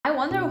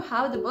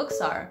how the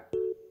books are.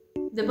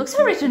 The books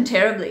are written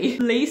terribly.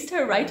 Laced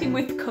her writing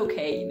with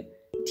cocaine.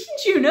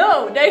 Didn't you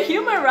know that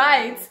human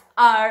rights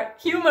are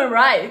human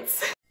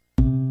rights?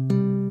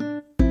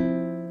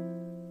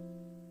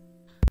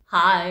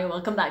 Hi,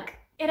 welcome back.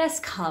 It has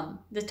come,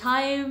 the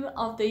time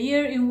of the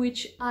year in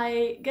which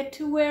I get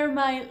to wear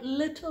my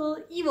little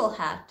evil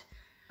hat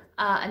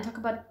and talk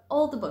about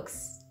all the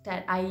books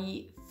that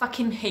I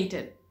fucking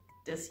hated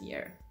this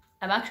year.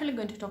 I'm actually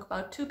going to talk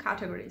about two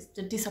categories: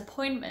 the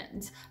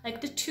disappointments,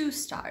 like the 2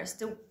 stars,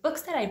 the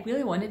books that I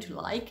really wanted to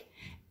like,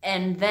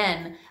 and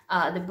then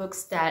the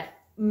books that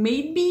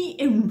made me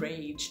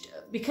enraged.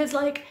 Because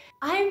like,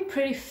 I'm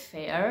pretty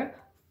fair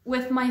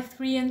with my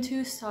 3 and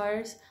 2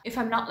 stars. If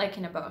I'm not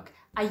liking a book,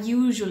 I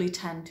usually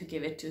tend to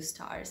give it 2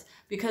 stars,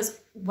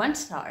 because 1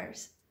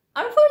 stars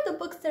are for the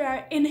books that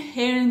are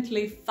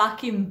inherently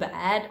fucking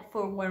bad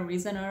for one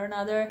reason or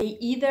another. They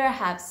either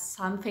have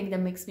something that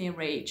makes me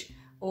enrage,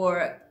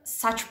 or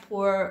such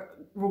poor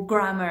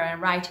grammar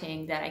and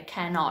writing that I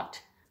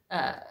cannot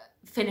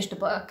finish the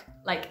book,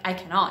 like I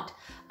cannot,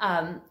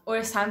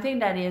 or something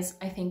that is,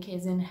 I think,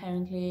 is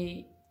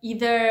inherently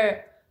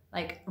either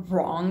like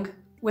wrong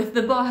with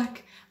the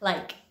book.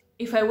 Like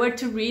if I were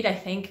to read, I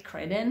think,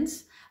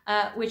 Credence,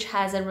 which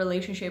has a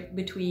relationship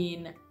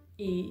between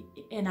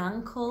an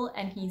uncle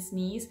and his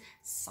niece,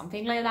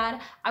 something like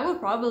that, I would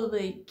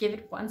probably give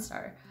it 1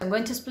 star. I'm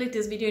going to split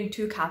this video in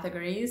 2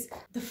 categories.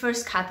 The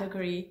first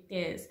category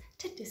is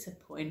the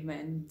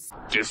disappointments.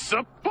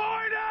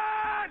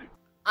 Disappointed!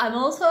 I'm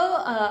also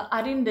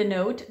adding the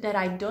note that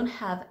I don't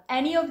have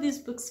any of these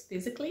books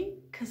physically,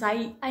 because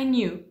I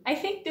knew, I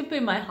think deep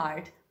in my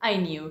heart, I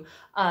knew.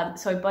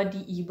 So I bought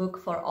the ebook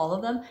for all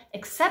of them,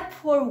 except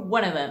for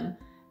one of them,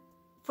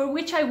 for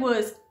which I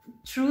was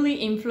truly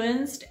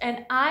influenced,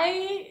 and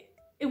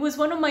it was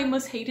one of my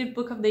most hated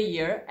book of the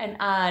year,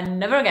 and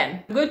never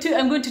again.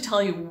 I'm going to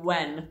tell you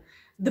when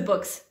the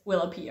books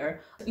will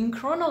appear. In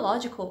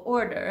chronological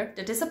order,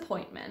 the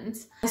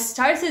disappointments. I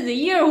started the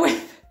year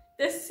with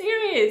this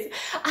series.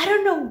 I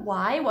don't know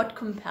why, what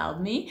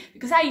compelled me,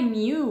 because I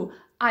knew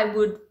I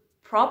would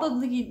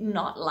probably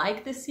not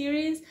like this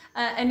series,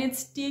 and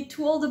it's the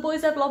To All the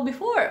Boys I've Loved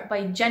Before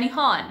by Jenny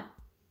Han.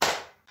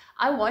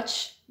 I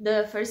watched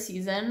the first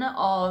season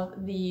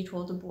of the To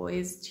All the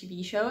Boys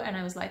TV show, and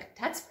I was like,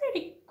 that's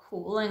pretty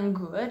cool and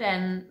good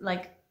and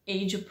like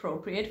age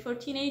appropriate for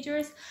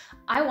teenagers.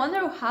 I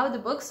wonder how the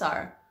books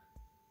are.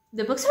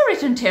 The books are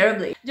written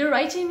terribly. The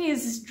writing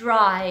is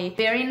dry,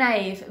 very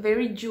naive,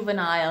 very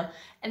juvenile,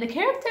 and the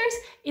characters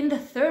in the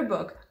 3rd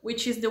book,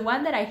 which is the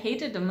one that I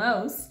hated the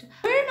most,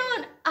 were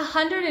not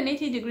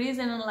 180 degrees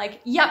and like,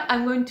 yep,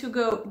 I'm going to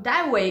go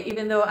that way,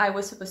 even though I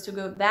was supposed to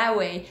go that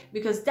way,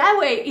 because that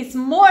way is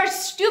more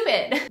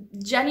stupid.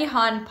 Jenny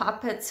Han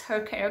puppets her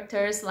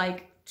characters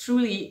like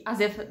truly as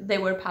if they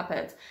were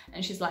puppets,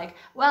 and she's like,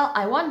 well,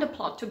 I want the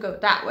plot to go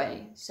that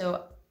way,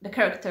 so the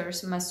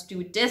characters must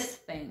do this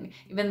thing,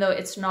 even though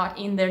it's not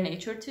in their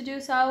nature to do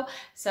so.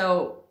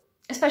 So,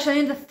 especially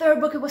in the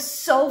 3rd book, it was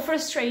so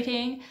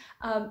frustrating.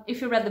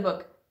 If you read the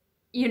book,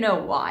 you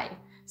know why.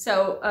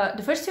 So,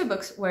 the first 2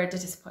 books were the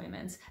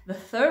disappointments. The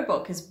 3rd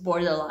book is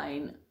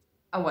borderline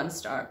a 1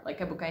 star,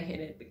 like a book I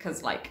hated,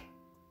 because like,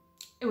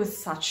 it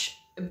was such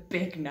a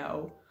big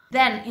no.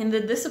 Then, in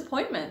the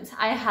disappointments,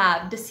 I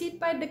have Deceit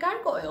by the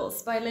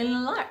Gargoyles by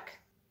Lillian Lark.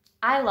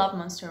 I love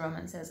monster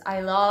romances.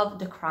 I love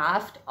the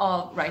craft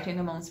of writing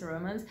a monster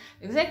romance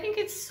because I think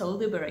it's so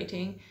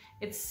liberating.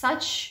 It's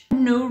such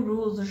no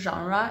rules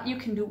genre. You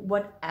can do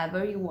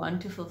whatever you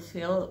want to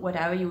fulfill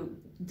whatever you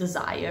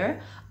desire.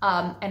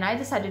 And I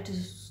decided to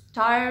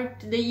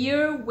start the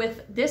year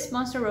with this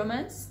monster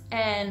romance,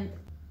 and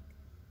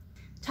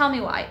tell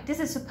me why. This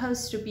is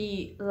supposed to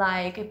be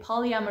like a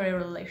polyamory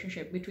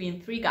relationship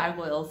between 3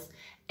 gargoyles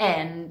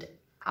and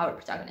our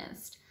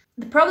protagonist.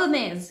 The problem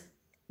is,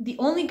 the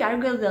only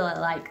gargoyle that I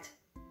liked,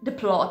 the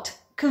plot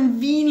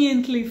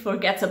conveniently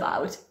forgets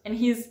about, and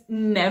he's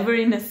never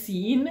in a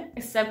scene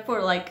except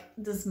for like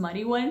the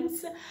smutty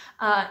ones,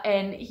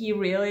 and he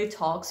rarely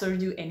talks or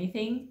do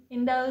anything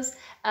in those.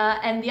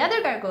 And the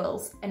other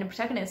gargoyles and the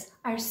protagonist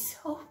are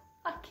so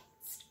fucking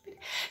stupid.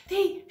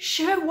 They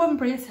share one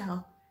brain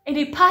cell and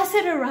they pass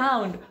it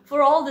around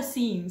for all the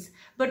scenes,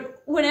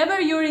 but whenever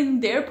you're in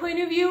their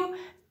point of view,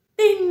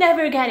 they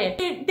never get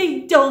it. They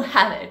don't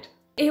have it.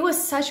 It was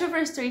such a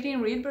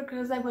frustrating read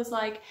because I was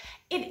like,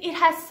 it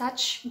has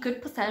such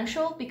good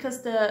potential,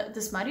 because the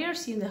smuttier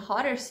scenes, the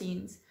hotter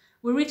scenes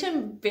were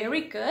written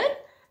very good,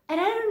 and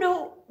I don't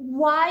know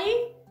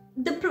why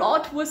the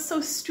plot was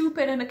so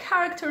stupid and the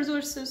characters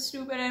were so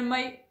stupid, and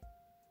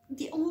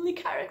the only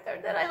character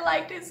that I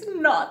liked is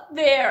not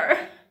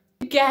there.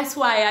 Guess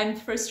why I'm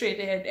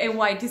frustrated and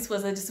why this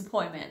was a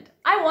disappointment.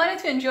 I wanted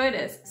to enjoy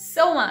this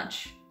so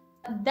much.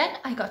 Then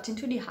I got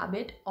into the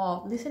habit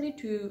of listening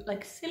to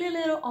like silly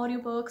little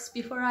audiobooks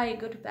before I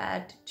go to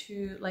bed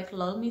to like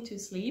lull me to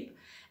sleep,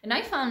 and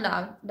I found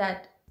out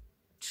that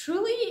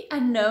truly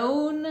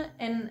unknown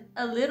and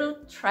a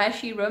little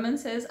trashy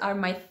romances are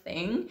my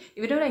thing,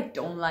 even though I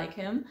don't like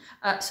him.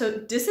 So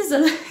this is a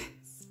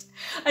list.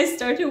 I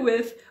started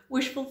with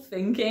Wishful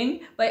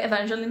Thinking by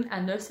Evangeline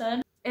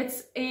Anderson.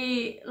 It's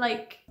a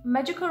like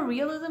magical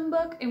realism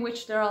book in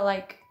which there are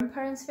like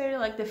parents fairy,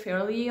 like the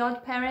Fairly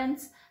Odd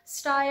Parents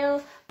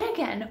style. But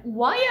again,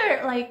 why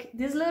are like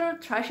these little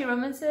trashy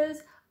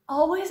romances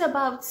always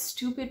about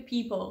stupid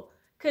people?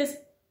 Because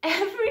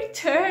every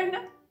turn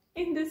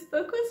in this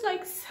book was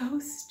like so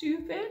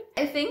stupid.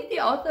 I think the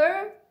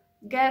author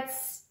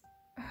gets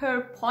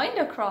her point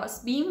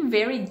across being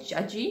very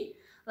judgy.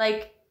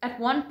 Like at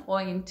one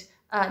point,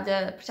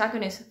 the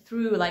protagonist,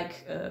 through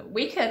like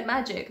wicked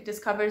magic,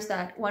 discovers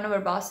that one of her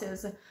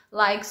bosses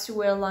likes to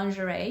wear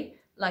lingerie,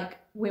 like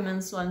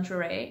women's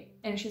lingerie,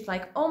 and she's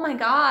like, oh my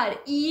god,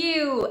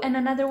 ew! And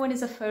another one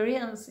is a furry,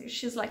 and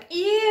she's like,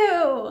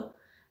 ew!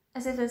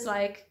 As if it's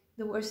like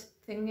the worst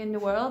thing in the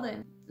world,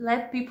 and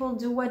let people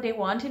do what they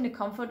want in the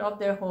comfort of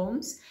their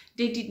homes.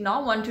 They did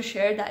not want to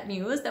share that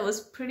news. That was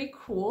pretty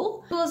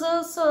cool. It was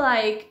also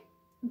like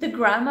the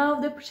grandma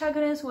of the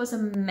protagonist was a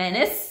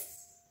menace,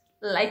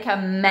 like a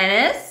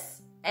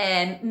menace,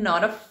 and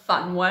not a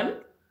fun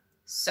one.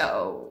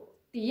 So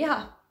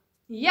yeah.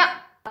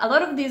 A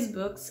lot of these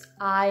books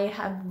I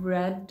have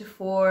read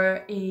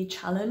for a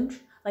challenge,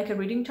 like a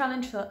reading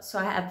challenge, so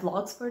I have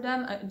vlogs for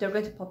them. They're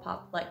going to pop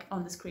up like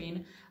on the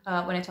screen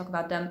when I talk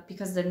about them,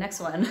 because the next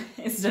one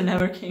is The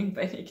Never King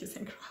by Nikki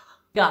Sinclair.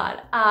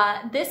 God,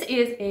 this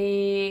is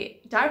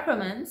a dark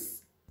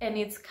romance, and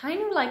it's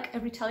kind of like a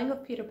retelling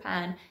of Peter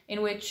Pan,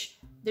 in which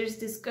there's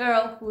this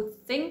girl who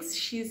thinks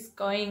she's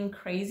going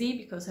crazy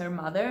because her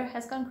mother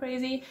has gone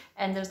crazy,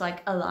 and there's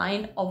like a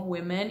line of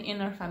women in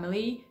her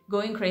family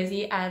going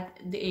crazy at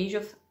the age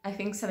of, I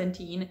think,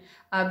 17,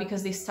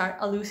 because they start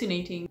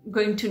hallucinating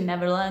going to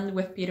Neverland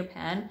with Peter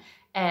Pan.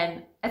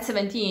 And at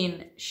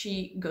 17,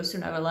 she goes to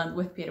Neverland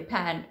with Peter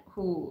Pan,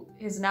 who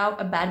is now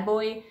a bad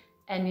boy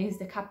and is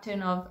the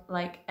captain of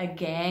like a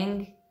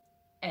gang.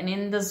 And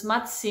in the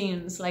smut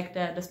scenes, like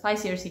the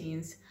spicier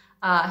scenes,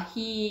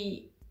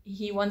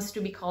 he wants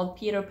to be called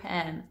Peter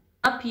Pan.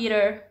 Not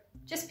Peter,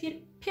 just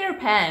Peter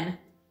Pan.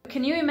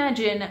 Can you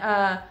imagine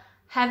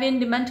having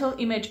the mental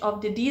image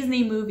of the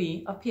Disney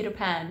movie of Peter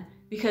Pan?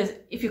 Because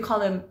if you call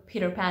him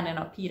Peter Pan and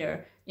not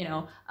Peter, you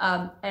know,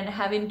 and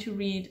having to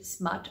read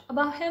smut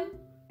about him,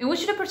 in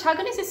which the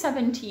protagonist is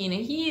 17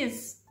 and he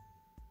is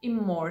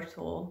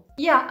immortal.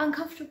 Yeah,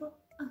 uncomfortable.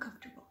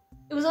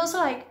 It was also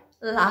like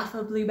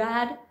laughably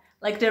bad.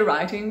 Like the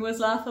writing was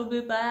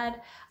laughably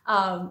bad.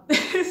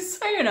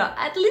 So, you know,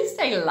 at least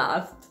I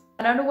laughed.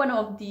 Another one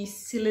of these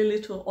silly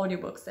little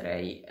audiobooks that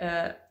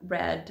I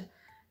read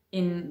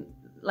in,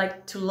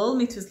 like, to lull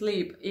me to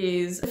sleep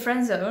is The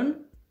Friend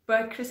Zone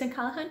by Kristen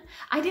Callahan.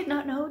 I did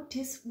not know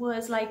this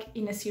was like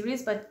in a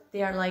series, but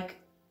they are like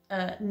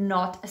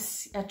not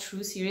a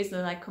true series.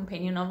 They're like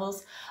companion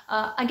novels.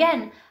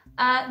 Again,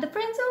 The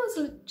Friend Zone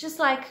was just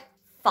like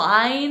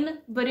fine,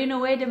 but in a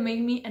way that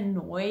made me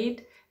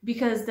annoyed,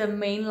 because the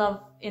main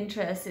love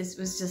interest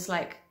was just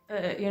like,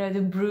 you know,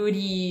 the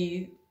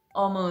broody,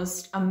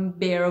 almost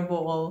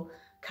unbearable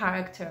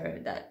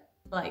character that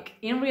like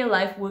in real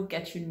life would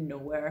get you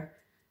nowhere,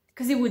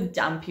 because he would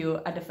dump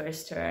you at the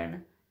first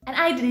turn. And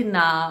I did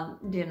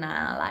not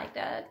like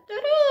that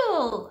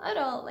at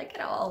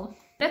all.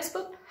 Next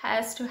book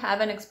has to have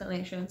an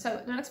explanation.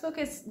 So the next book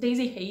is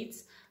Daisy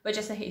Hates by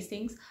Jessa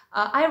Hastings.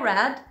 I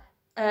read,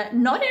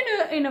 not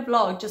in a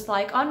vlog, just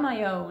like on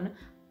my own,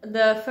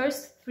 the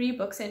first 3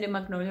 books in the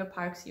Magnolia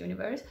Parks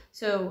universe.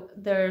 So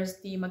there's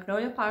the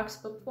Magnolia Parks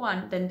book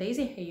 1, then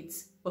Daisy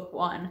Hates book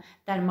 1,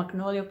 then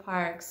Magnolia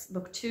Parks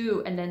book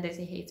 2, and then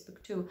Daisy Hates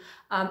book 2.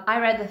 I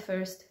read the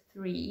first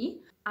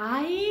 3.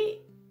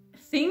 I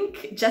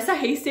think Jessa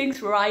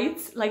Hastings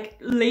writes, like,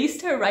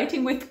 laced her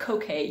writing with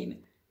cocaine,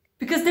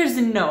 because there's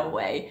no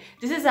way.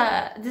 This is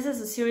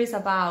a series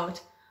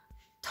about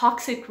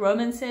toxic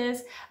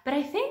romances, but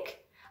I think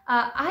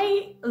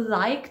I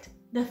liked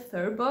the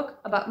 3rd book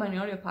about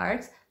Magnolia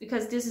Parks,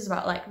 because this is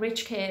about like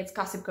rich kids,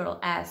 Gossip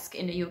Girl-esque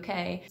in the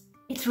UK.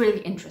 It's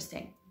really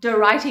interesting. The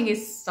writing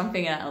is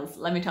something else,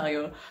 let me tell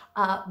you.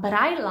 But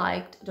I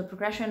liked the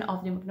progression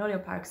of the Magnolia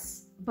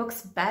Parks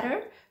books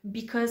better,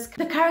 because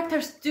the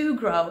characters do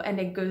grow and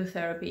they go to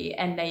therapy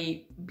and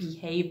they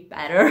behave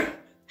better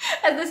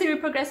as the series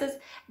progresses.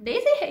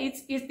 Daisy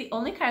Hates is the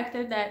only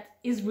character that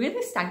is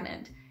really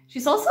stagnant.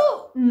 She's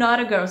also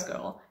not a girl's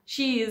girl.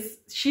 She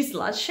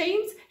slut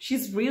shames.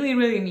 She's really,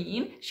 really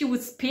mean. She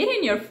would spit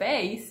in your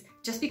face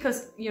just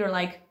because you're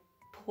like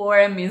poor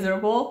and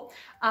miserable.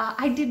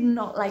 I did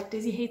not like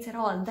Daisy Hates at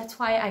all, and that's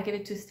why I give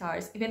it 2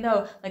 stars. Even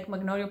though like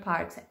Magnolia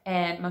Parks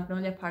and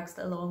Magnolia Parks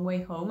The Long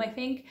Way Home, I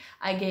think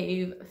I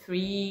gave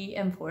 3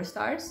 and 4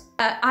 stars.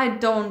 I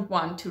don't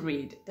want to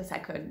read the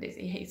second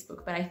Daisy Hates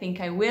book, but I think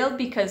I will,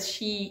 because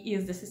she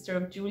is the sister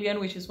of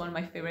Julian, which is one of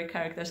my favorite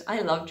characters.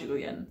 I love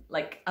Julian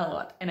like a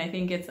lot, and I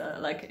think it's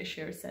like a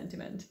shared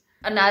sentiment.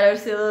 Another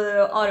silly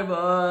little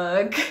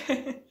audiobook.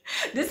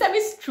 This time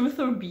is Truth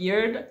or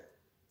Beard.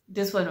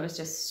 This one was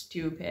just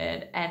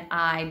stupid and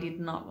I did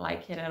not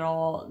like it at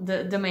all.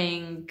 The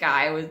main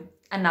guy was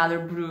another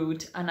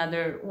brute,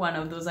 another one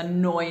of those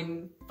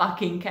annoying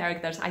fucking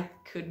characters. I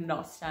could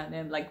not stand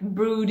them. Like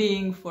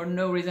brooding for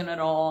no reason at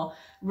all,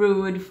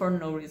 rude for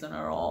no reason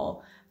at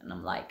all. And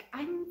I'm like,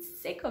 I'm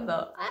sick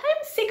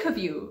of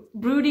you,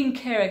 brooding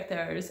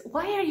characters.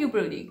 Why are you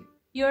brooding?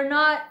 You're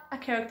not a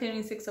character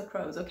in Six of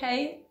Crows,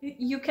 okay?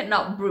 You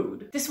cannot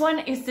brood. This one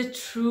is the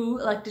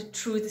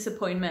true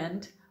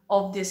disappointment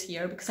of this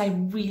year, because I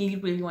really,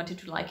 really wanted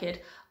to like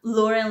it.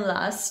 Lore and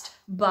Lust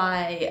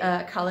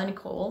by Carla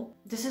Nicole.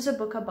 This is a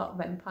book about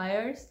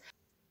vampires.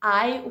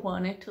 I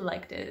wanted to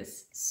like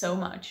this so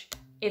much.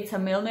 It's a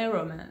male-male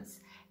romance.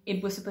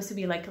 It was supposed to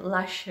be like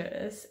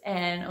luscious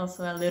and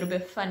also a little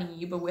bit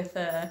funny, but with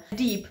a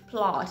deep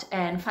plot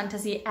and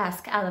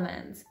fantasy-esque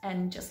elements,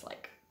 and just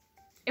like,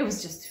 it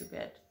was just too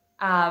good.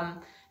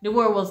 The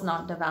world was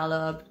not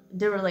developed,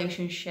 the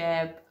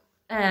relationship,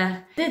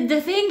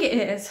 the thing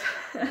is,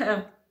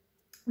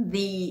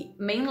 the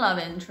main love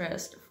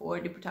interest for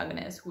the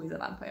protagonist, who is a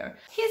vampire,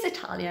 he's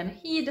Italian.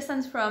 He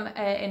descends from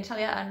a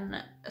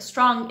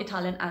strong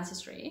Italian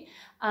ancestry.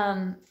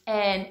 And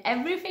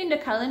everything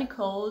that Carla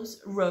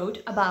Nicole's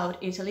wrote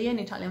about Italy and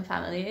Italian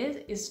families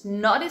is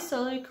not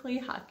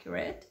historically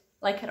accurate,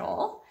 like at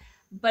all,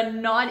 but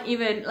not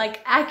even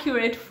like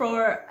accurate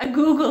for a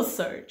Google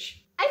search.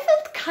 I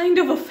felt kind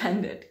of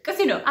offended because,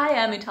 you know, I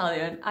am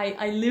Italian,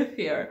 I live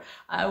here,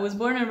 I was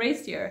born and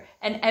raised here,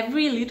 and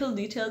every little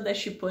detail that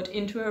she put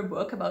into her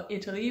book about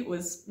Italy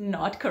was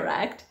not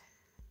correct.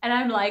 And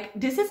I'm like,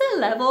 this is a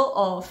level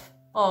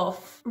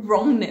of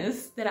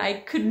wrongness that I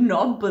could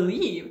not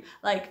believe.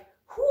 Like,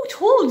 who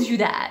told you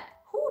that?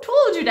 Who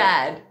told you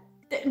that?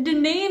 The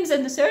names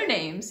and the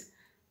surnames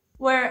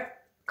were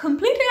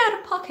completely out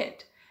of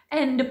pocket.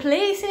 And the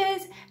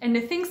places and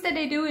the things that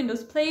they do in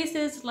those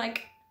places,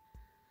 like,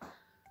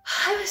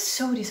 I was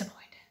so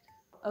disappointed.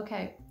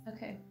 Okay.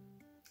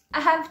 I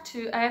have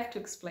to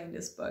explain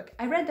this book.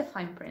 I read the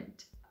fine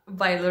print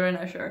by Lauren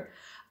Usher.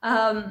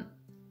 I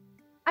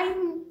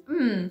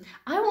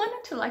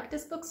wanted to like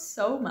this book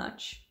so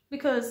much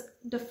because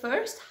the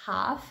first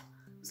half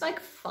was like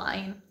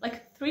fine,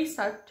 like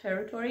 3-star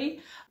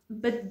territory.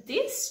 But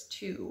these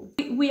two,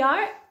 we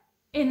are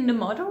in the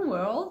modern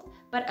world,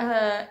 but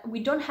we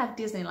don't have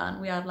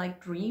Disneyland. We have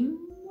like Dreamland,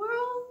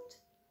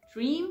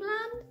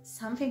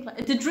 something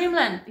like the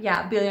Dreamland,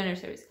 yeah, Billionaire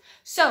Series.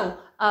 So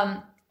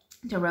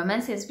the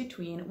romance is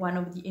between one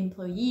of the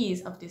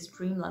employees of this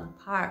Dreamland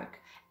park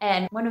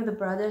and one of the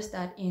brothers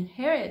that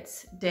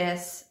inherits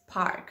this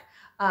park.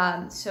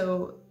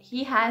 So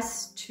he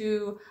has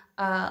to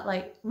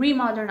like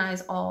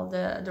remodernize all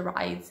the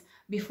rides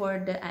before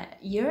the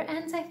year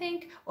ends, I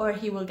think, or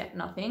he will get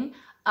nothing.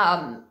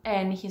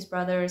 And his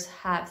brothers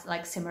have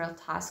like similar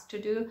tasks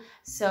to do.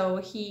 So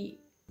he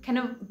kind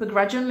of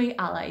begrudgingly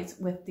allies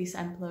with this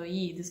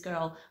employee, this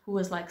girl who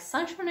was like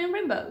sunshine and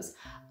rainbows.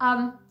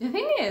 The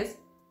thing is,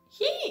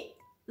 he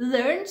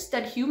learns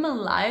that human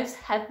lives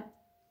have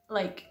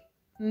like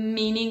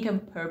meaning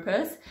and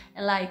purpose,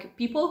 and like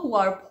people who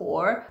are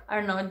poor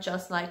are not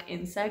just like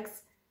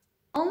insects,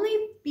 only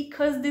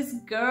because this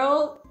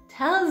girl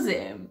tells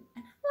him.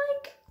 And I'm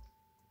like,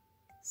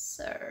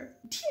 sir,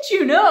 did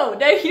you know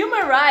that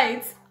human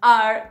rights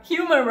are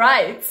human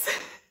rights?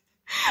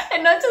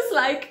 And not just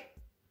like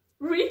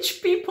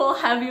rich people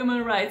have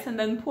human rights and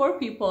then poor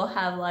people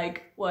have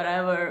like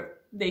whatever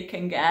they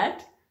can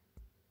get.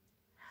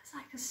 I was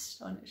like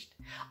astonished.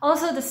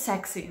 Also the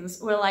sex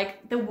scenes were like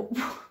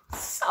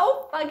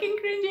so fucking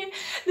cringy.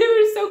 They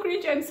were so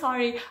cringy.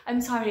 I'm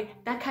sorry.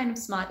 That kind of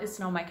smart is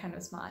not my kind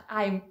of smart.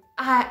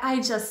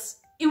 I just,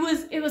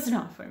 it was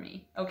not for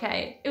me,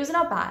 okay? It was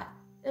not bad.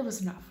 It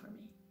was not for me.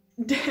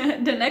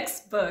 The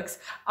next books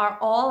are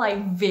all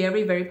like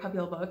very, very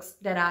popular books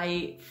that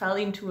I fell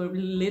into a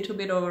little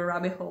bit of a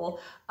rabbit hole,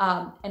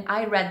 and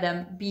I read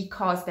them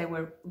because they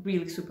were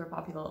really super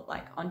popular,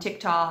 like on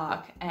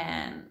TikTok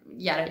and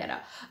yada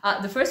yada.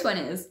 The first one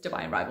is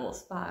Divine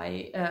Rivals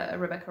by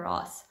Rebecca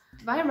Ross.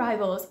 Divine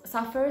Rivals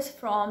suffers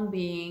from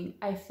being,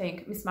 I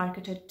think,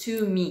 mismarketed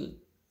to me.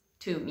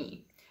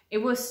 It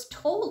was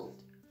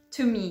told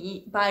to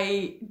me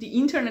by the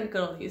internet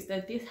girlies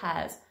that this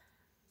has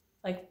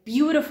like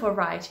beautiful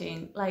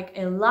writing, like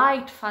a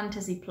light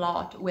fantasy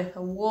plot with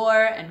a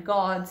war and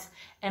gods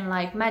and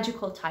like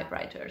magical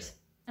typewriters.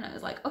 And I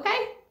was like, okay,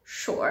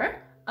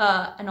 sure.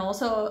 And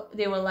also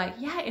they were like,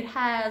 yeah, it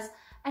has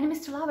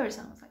enemies to lovers.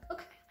 And I was like,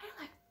 okay, I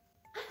like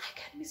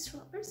enemies to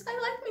lovers. I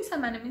like me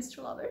some enemies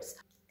to lovers.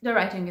 The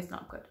writing is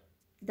not good.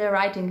 The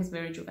writing is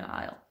very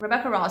juvenile.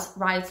 Rebecca Ross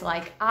writes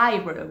like I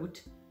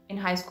wrote in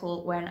high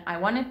school when I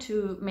wanted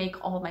to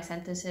make all my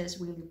sentences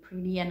really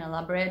pretty and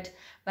elaborate,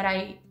 but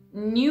I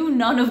knew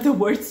none of the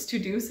words to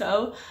do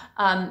so.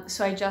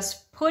 So I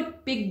just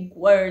put big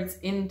words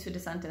into the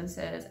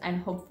sentences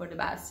and hope for the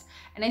best.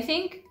 And I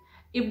think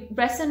it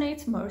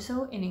resonates more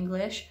so in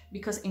English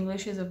because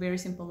English is a very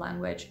simple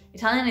language.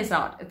 Italian is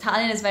not.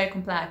 Italian is very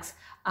complex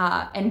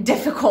and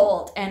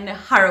difficult and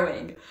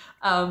harrowing.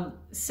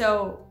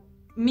 So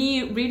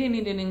me reading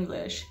it in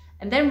English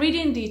And then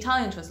reading the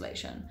Italian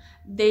translation,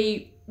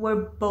 they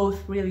were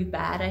both really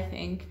bad, I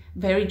think,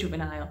 very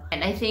juvenile.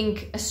 And I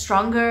think a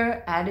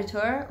stronger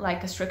editor,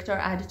 like a stricter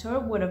editor,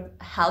 would have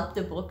helped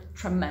the book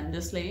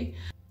tremendously.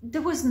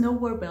 There was no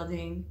world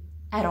building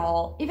at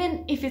all.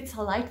 Even if it's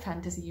a light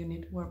fantasy, you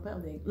need world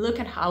building. Look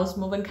at House,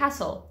 Moving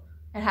Castle.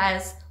 It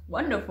has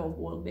wonderful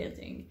world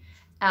building.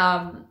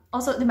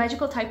 Also, the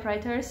magical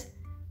typewriters,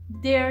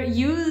 they're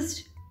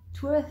used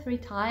 2 or 3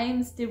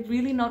 times. They're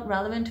really not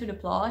relevant to the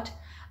plot.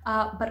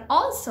 But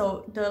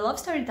also, the love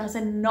story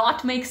doesn't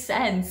not make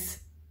sense.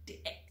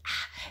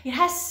 It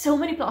has so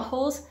many plot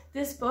holes,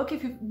 this book,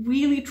 if you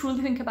really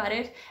truly think about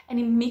it, and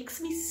it makes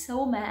me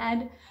so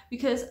mad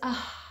because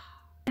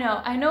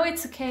I know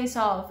it's a case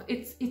of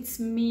it's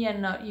me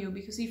and not you,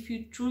 because if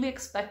you truly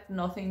expect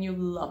nothing, you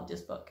love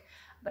this book.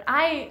 But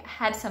I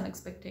had some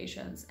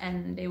expectations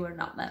and they were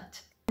not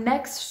met.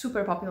 Next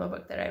super popular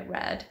book that I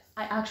read,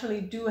 I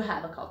actually do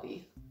have a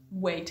copy.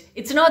 Wait,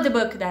 it's not the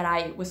book that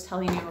I was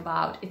telling you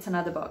about, it's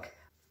another book.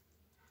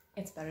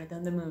 It's Better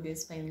Than the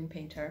Movies by Lynn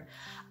Painter.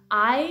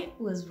 I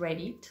was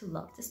ready to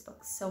love this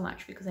book so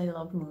much because I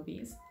love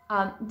movies.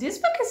 This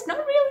book is not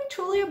really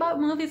truly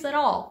about movies at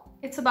all.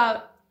 It's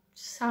about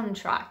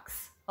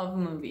soundtracks of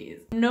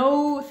movies.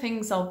 No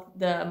things of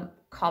the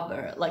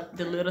cover, like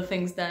the little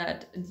things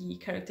that the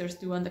characters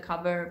do on the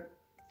cover,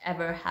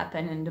 ever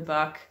happen in the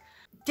book.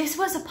 This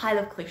was a pile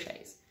of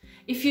cliches.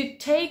 If you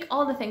take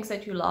all the things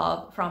that you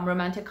love from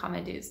romantic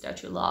comedies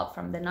that you love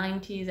from the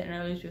 90s and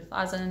early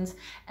 2000s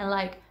and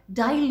like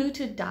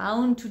dilute it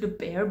down to the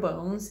bare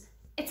bones,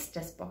 it's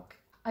this book.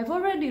 I've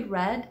already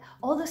read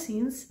all the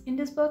scenes in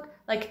this book,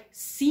 like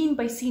scene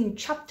by scene,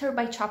 chapter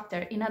by chapter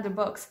in other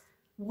books,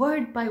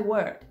 word by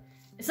word.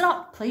 It's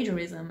not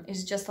plagiarism,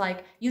 it's just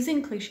like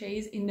using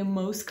cliches in the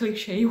most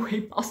cliche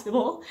way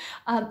possible.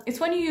 It's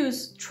when you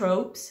use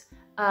tropes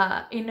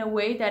in a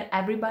way that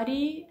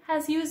everybody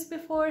has used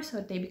before,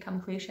 so they become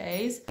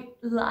cliches. I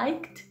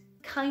liked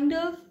kind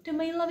of the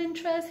main love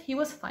interest. He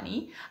was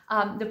funny.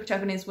 The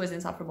protagonist was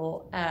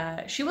insufferable.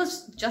 She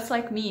was just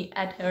like me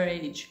at her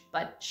age,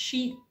 but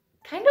she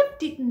kind of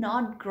did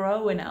not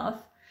grow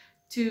enough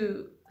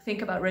to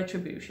think about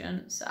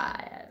retribution, so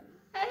I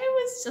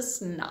was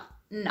just not.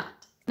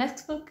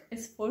 Next book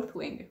is Fourth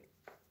Wing.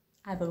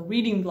 I have a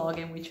reading blog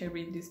in which I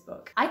read this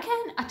book. I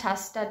can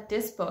attest that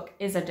this book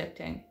is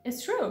addicting.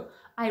 It's true.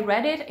 I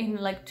read it in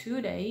like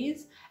 2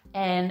 days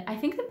and I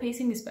think the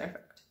pacing is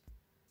perfect.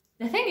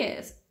 The thing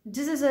is,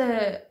 this is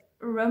a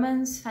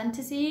romance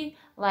fantasy,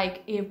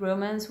 like a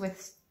romance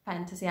with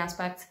fantasy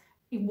aspects.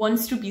 It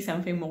wants to be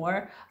something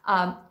more.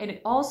 And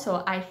it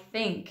also, I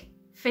think,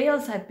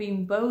 fails at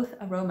being both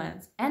a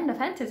romance and a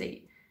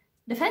fantasy.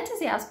 The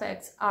fantasy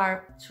aspects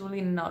are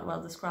truly not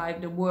well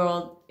described. The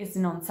world is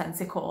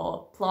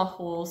nonsensical, plot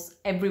holes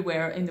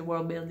everywhere in the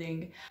world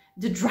building.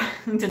 The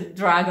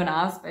dragon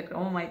aspect,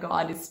 oh my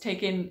god, it's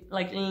taken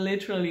like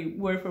literally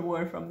word for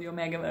word from the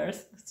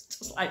Omegaverse. It's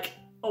just like,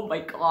 oh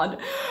my god,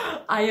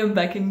 I am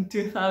back in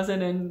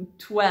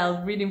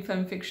 2012 reading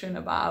fanfiction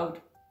about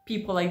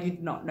people I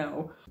did not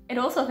know. It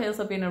also fails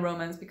at being a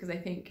romance because I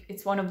think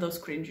it's one of those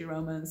cringy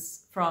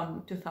romances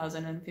from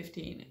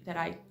 2015 that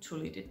I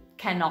truly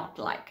cannot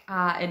like.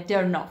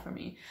 They're not for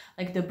me.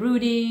 Like the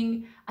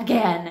brooding,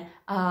 again,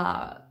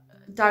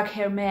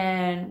 dark-haired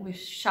man with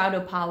shadow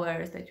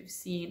powers that you've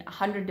seen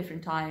 100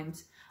 different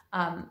times.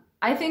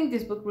 I think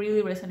this book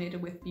really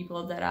resonated with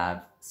people that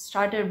have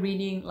started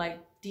reading like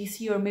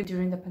DC or maybe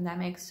during the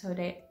pandemic, so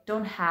they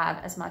don't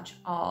have as much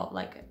of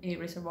like a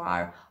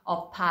reservoir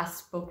of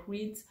past book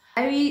reads.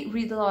 I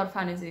read a lot of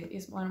fantasy,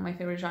 it's one of my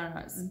favorite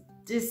genres.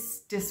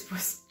 This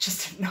was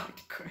just not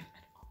good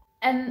at all.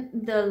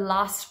 And the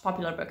last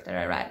popular book that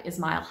I read is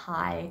Mile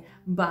High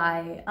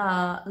by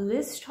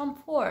Liz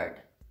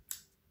Chalmford.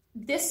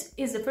 This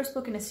is the first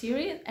book in a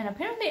series, and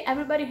apparently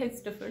everybody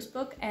hates the first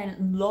book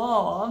and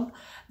love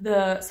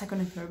the second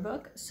and third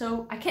book.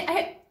 So I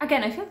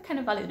feel kind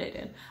of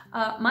validated.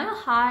 Mile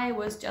High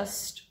was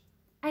just,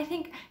 I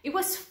think it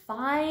was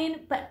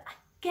fine, but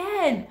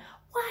again,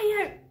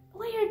 why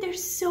are there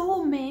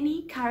so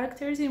many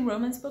characters in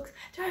romance books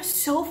that are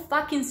so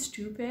fucking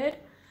stupid?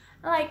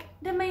 Like,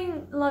 the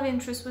main love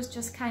interest was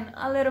just kind of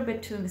a little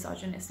bit too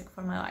misogynistic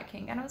for my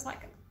liking, and I was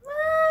like,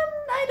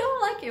 I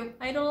don't like you.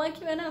 I don't like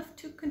you enough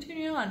to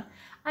continue on.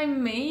 I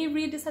may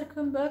read the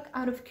second book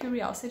out of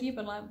curiosity,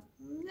 but like,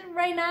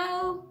 right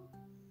now,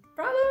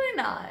 probably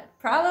not.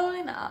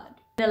 Probably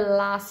not. The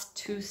last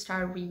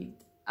 2-star read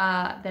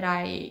that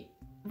I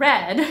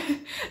read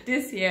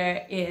this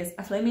year is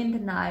A Flame in the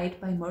Night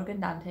by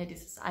Morgan Dante.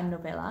 This is a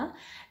novella.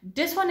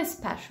 This one is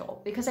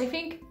special because I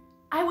think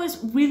I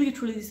was really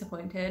truly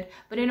disappointed,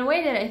 but in a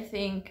way that I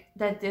think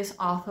that this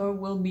author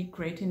will be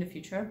great in the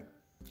future.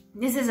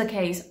 This is a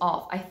case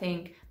of, I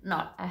think,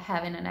 not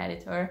having an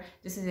editor.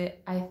 This is,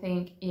 I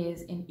think,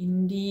 is an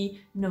indie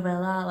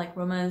novella, like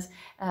romance,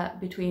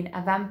 between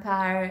a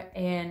vampire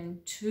and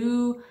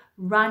 2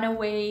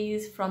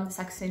 runaways from the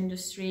sex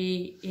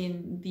industry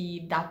in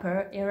the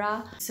Dapper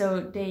era. So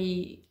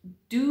they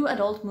do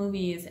adult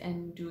movies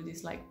and do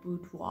these like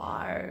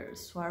boudoir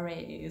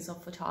soirees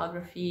of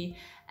photography,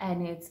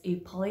 and it's a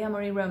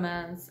polyamory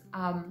romance.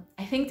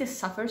 I think this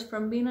suffers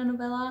from being a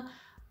novella.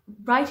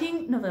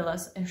 Writing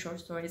novellas and short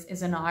stories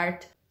is an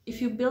art.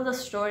 If you build a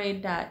story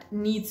that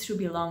needs to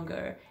be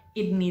longer,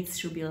 it needs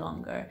to be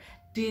longer.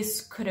 This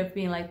could have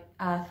been like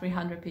a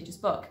 300 pages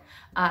book.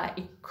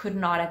 It could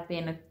not have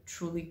been a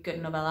truly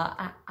good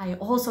novella. I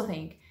also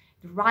think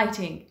the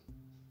writing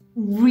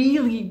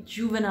really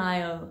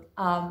juvenile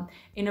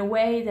in a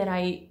way that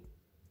I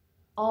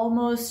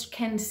almost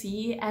can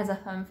see as a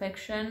fan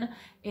fiction,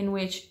 in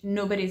which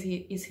nobody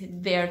is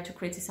there to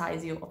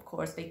criticize you. Of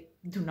course, they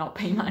do not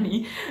pay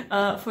money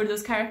for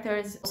those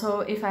characters.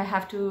 So if I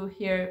have to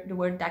hear the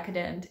word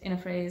decadent in a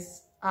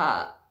phrase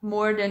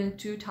more than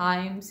 2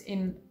 times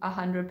in a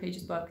 100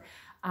 pages book,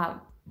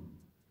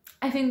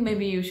 I think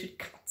maybe you should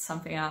cut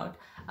something out.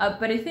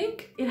 But I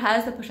think it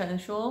has the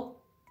potential.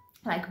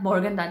 Like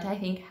Morgan Dante, I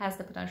think, has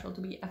the potential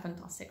to be a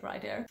fantastic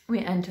writer. We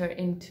enter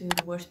into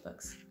the worst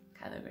books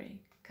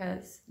category,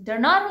 because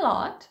they're not a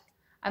lot.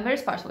 I'm very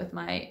sparse with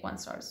my 1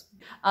 stars.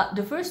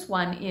 The first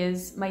one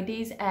is My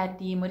Days at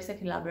the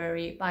Morisaki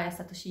Library by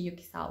Satoshi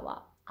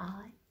Yukisawa.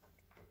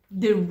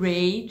 The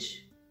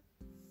rage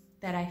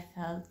that I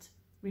felt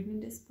reading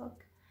this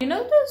book. You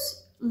know those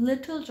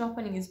little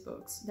Japanese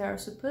books that are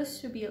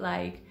supposed to be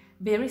like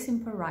very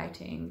simple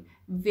writing,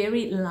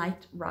 very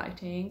light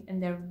writing,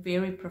 and they're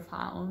very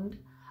profound.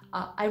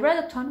 I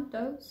read a ton of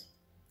those.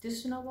 This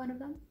is not one of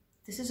them.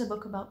 This is a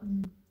book about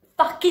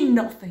fucking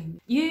nothing.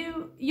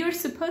 You're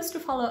supposed to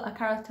follow a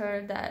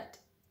character that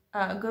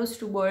goes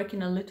to work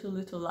in a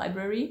little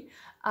library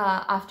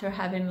after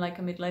having like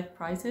a midlife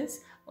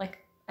crisis, like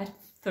a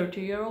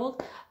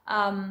 30-year-old,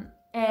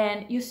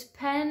 and you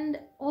spend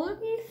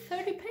only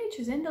 30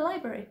 pages in the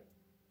library.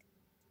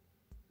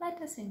 Let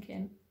that sink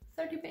in.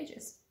 30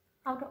 pages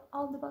out of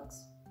all the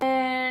books.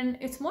 And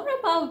it's more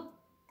about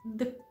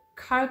the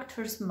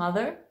character's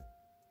mother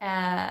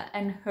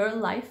and her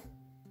life,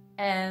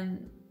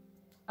 and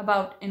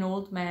about an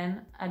old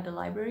man at the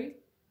library.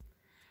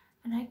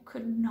 And I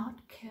could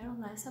not care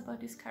less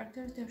about these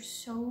characters. They're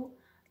so,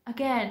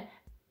 again,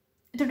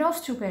 they're not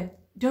stupid,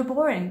 they're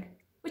boring,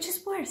 which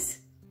is worse.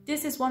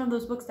 This is one of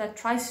those books that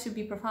tries to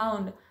be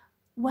profound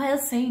while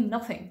saying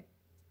nothing.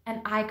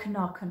 And I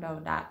cannot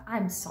condone that.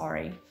 I'm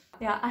sorry.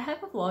 Yeah, I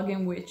have a vlog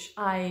in which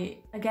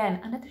again,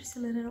 another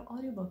silly little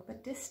audiobook,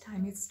 but this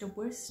time it's the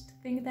worst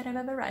thing that I've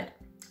ever read.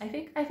 I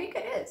think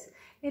it is.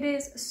 It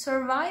is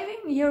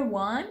Surviving Year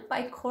 1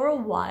 by Cora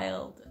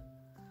Wilde.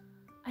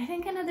 I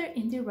think another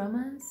indie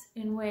romance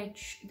in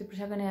which the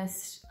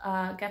protagonist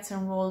gets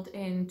enrolled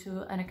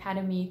into an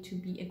academy to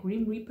be a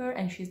Grim Reaper,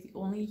 and she's the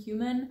only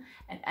human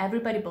and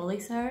everybody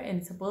bullies her, and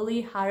it's a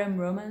bully harem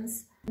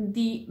romance.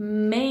 The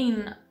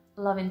main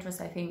love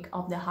interest, I think,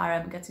 of the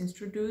harem gets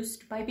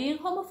introduced by being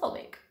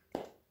homophobic,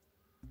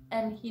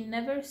 and he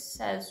never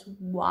says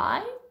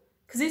why,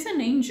 because he's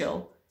an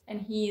angel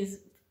and he's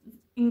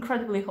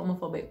incredibly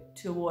homophobic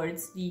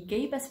towards the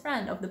gay best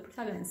friend of the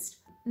protagonist.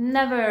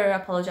 Never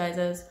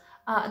apologizes.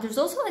 There's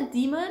also a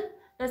demon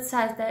that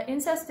says that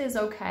incest is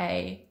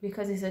okay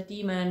because he's a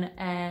demon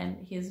and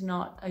he's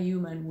not a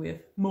human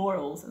with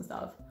morals and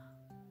stuff.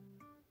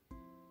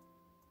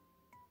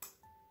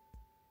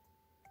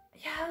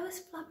 Yeah, I was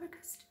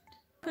flabbergasted.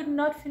 Could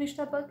not finish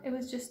that book. It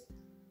was just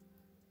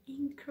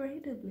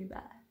incredibly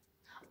bad.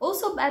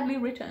 Also badly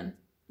written,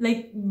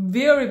 like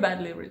very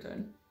badly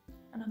written.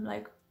 And I'm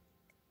like,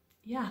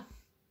 yeah,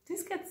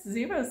 this gets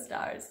 0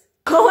 stars.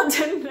 On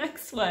to the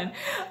next one.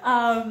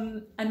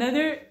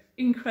 Another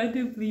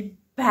incredibly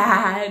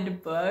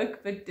bad book,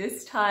 but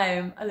this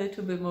time a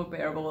little bit more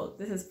bearable.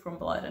 This is From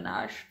Blood and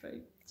Ash by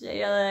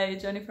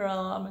JLA, Jennifer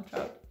L.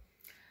 Armentrout.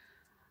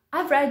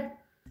 I've read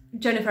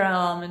Jennifer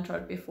L.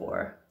 Armentrout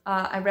before.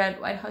 I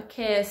read White Hot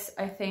Kiss,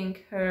 I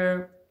think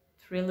her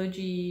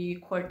trilogy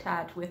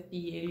quartet with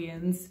the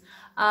aliens.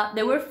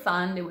 They were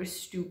fun, they were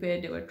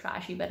stupid, they were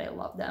trashy, but I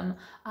love them.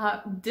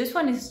 This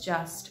one is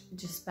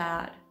just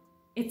bad.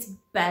 It's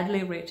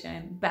badly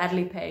written,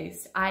 badly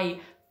paced. I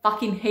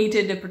fucking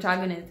hated the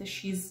protagonist.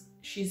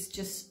 She's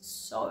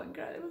just so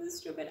incredibly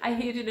stupid. I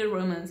hated the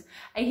romance.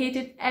 I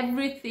hated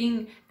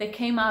everything that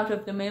came out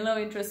of the male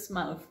interest's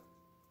mouth.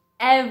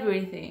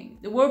 Everything.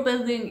 The world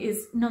building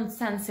is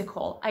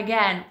nonsensical.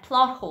 Again,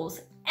 plot holes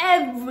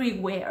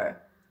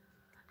everywhere.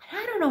 And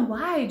I don't know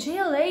why.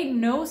 JLA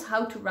knows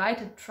how to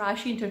write a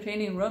trashy,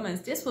 entertaining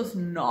romance. This was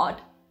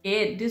not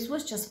it. This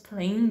was just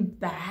plain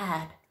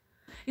bad.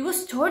 It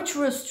was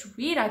torturous to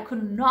read. I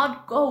could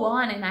not go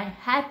on and I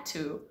had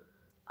to.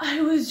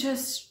 I was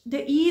just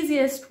the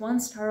easiest 1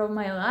 star of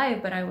my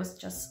life, but I was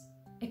just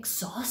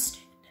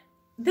exhausted.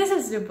 This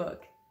is the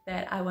book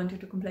that I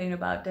wanted to complain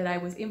about, that I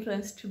was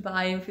influenced to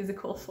buy in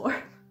physical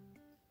form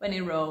when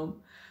in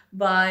Rome,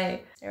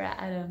 by Sarah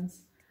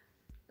Adams.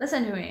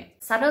 Listen to me.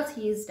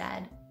 Subtlety is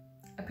dead,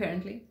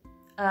 apparently,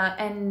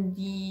 and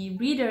the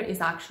reader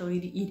is actually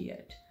the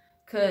idiot,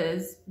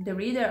 because the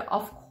reader,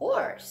 of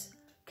course,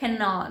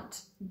 cannot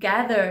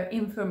gather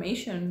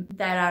information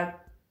that are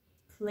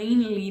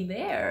plainly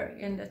there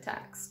in the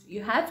text.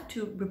 You have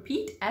to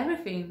repeat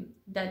everything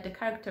that the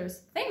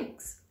characters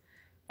thinks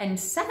and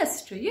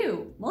says to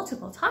you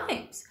multiple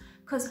times.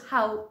 Because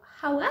how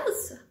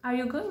else are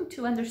you going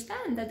to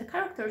understand that the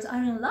characters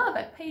are in love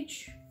at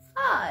page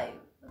 5?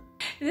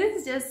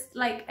 This is just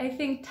like, I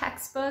think,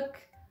 textbook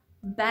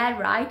bad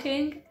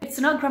writing. It's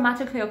not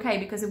grammatically okay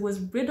because it was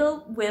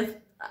riddled with,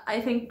 I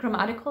think,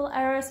 grammatical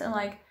errors and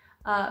like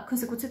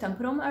consecutio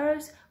temporum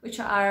errors, which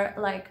are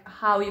like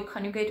how you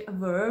conjugate a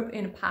verb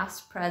in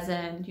past,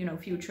 present, you know,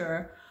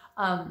 future.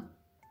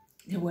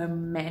 There were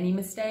many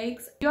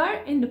mistakes. You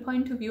are in the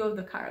point of view of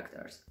the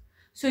characters,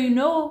 so you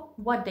know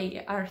what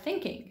they are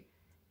thinking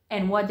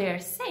and what they are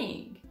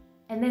saying,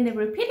 and then they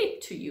repeat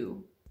it to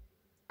you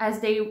as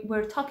they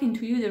were talking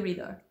to you, the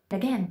reader,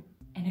 again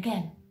and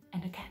again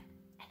and again.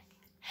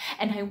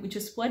 And I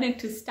just wanted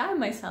to stab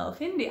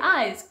myself in the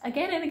eyes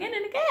again and again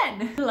and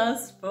again. The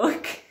last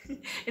book,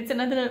 it's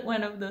another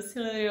one of those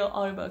silly little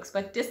audiobooks,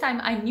 but this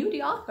time I knew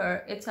the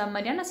author. It's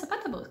Mariana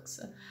Zapata books.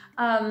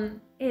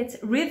 It's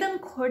Rhythm,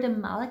 Chord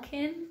and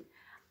Malakin.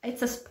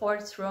 It's a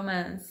sports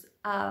romance.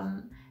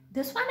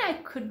 This one I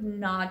could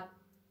not.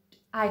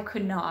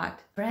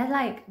 Read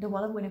like The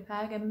Wall of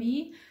Winnipeg and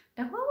Me.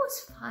 That one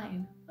was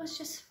fine. It was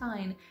just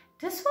fine.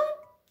 This one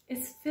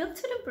is filled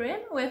to the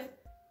brim with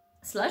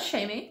slut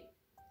shaming,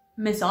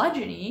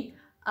 misogyny,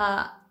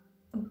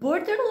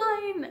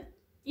 borderline,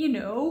 you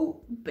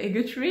know,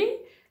 bigotry,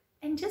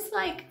 and just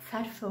like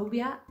fat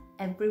phobia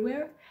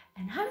everywhere.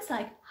 And I was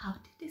like, how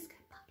did this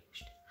get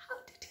published? How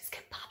did this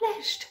get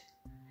published?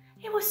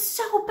 It was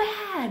so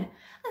bad.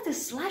 Like the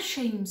slut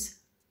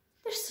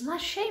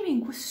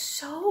shaming was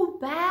so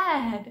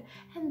bad,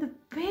 and the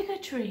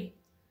bigotry,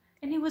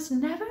 and it was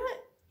never,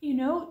 you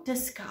know,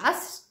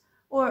 discussed,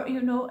 or,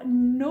 you know,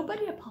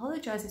 nobody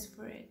apologizes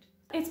for it.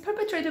 It's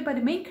perpetrated by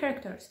the main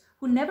characters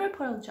who never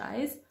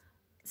apologize.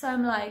 So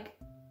I'm like,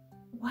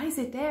 why is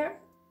it there?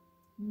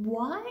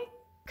 Why?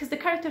 Because the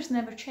characters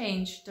never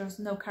changed. There's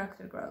no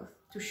character growth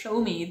to show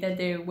me that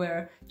they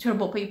were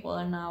terrible people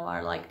and now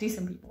are like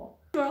decent people.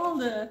 We're all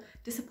the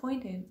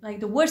disappointed. Like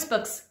the worst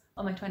books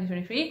of my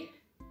 2023.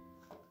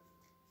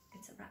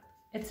 It's a wrap.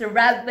 It's a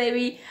wrap,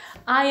 baby.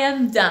 I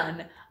am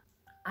done.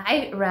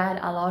 I read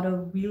a lot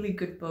of really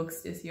good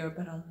books this year,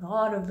 but a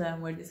lot of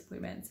them were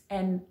disappointments.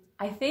 And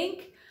I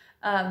think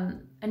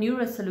a new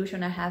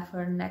resolution I have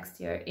for next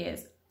year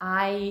is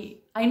I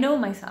know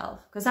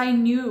myself, because I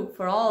knew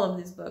for all of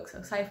these books,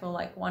 aside from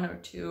like 1 or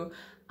 2,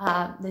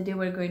 that they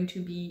were going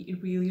to be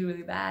really,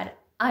 really bad.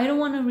 I don't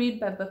want to read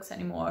bad books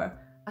anymore,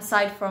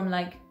 aside from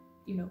like,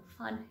 you know,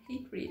 fun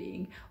hate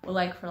reading or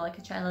like for like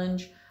a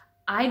challenge.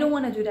 I don't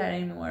want to do that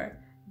anymore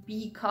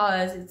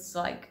because it's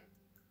like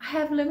I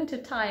have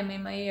limited time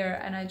in my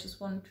year and I just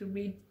want to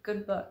read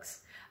good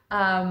books.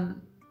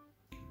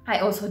 I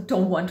also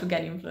don't want to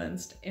get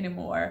influenced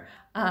anymore,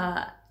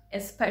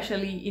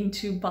 especially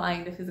into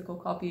buying the physical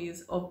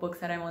copies of books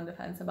that I'm on the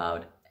fence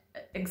about.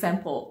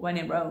 Example, When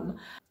in Rome.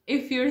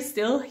 If you're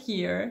still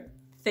here,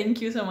 thank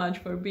you so much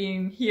for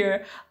being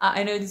here.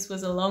 I know this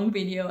was a long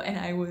video and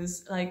I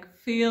was like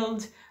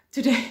filled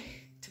today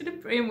to the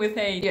brim with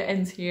hate. It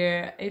ends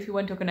here. If you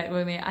want to connect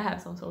with me, I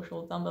have some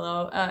socials down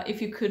below.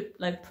 If you could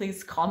like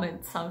please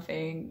comment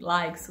something,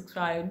 like,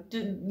 subscribe,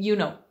 you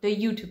know, the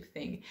YouTube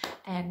thing.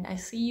 And I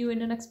see you in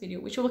the next video,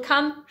 which will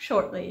come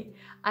shortly.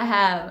 I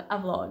have a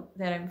vlog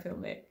that I'm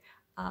filming.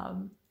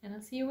 And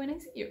I'll see you when I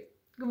see you.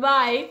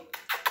 Goodbye.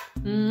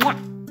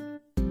 Mwah.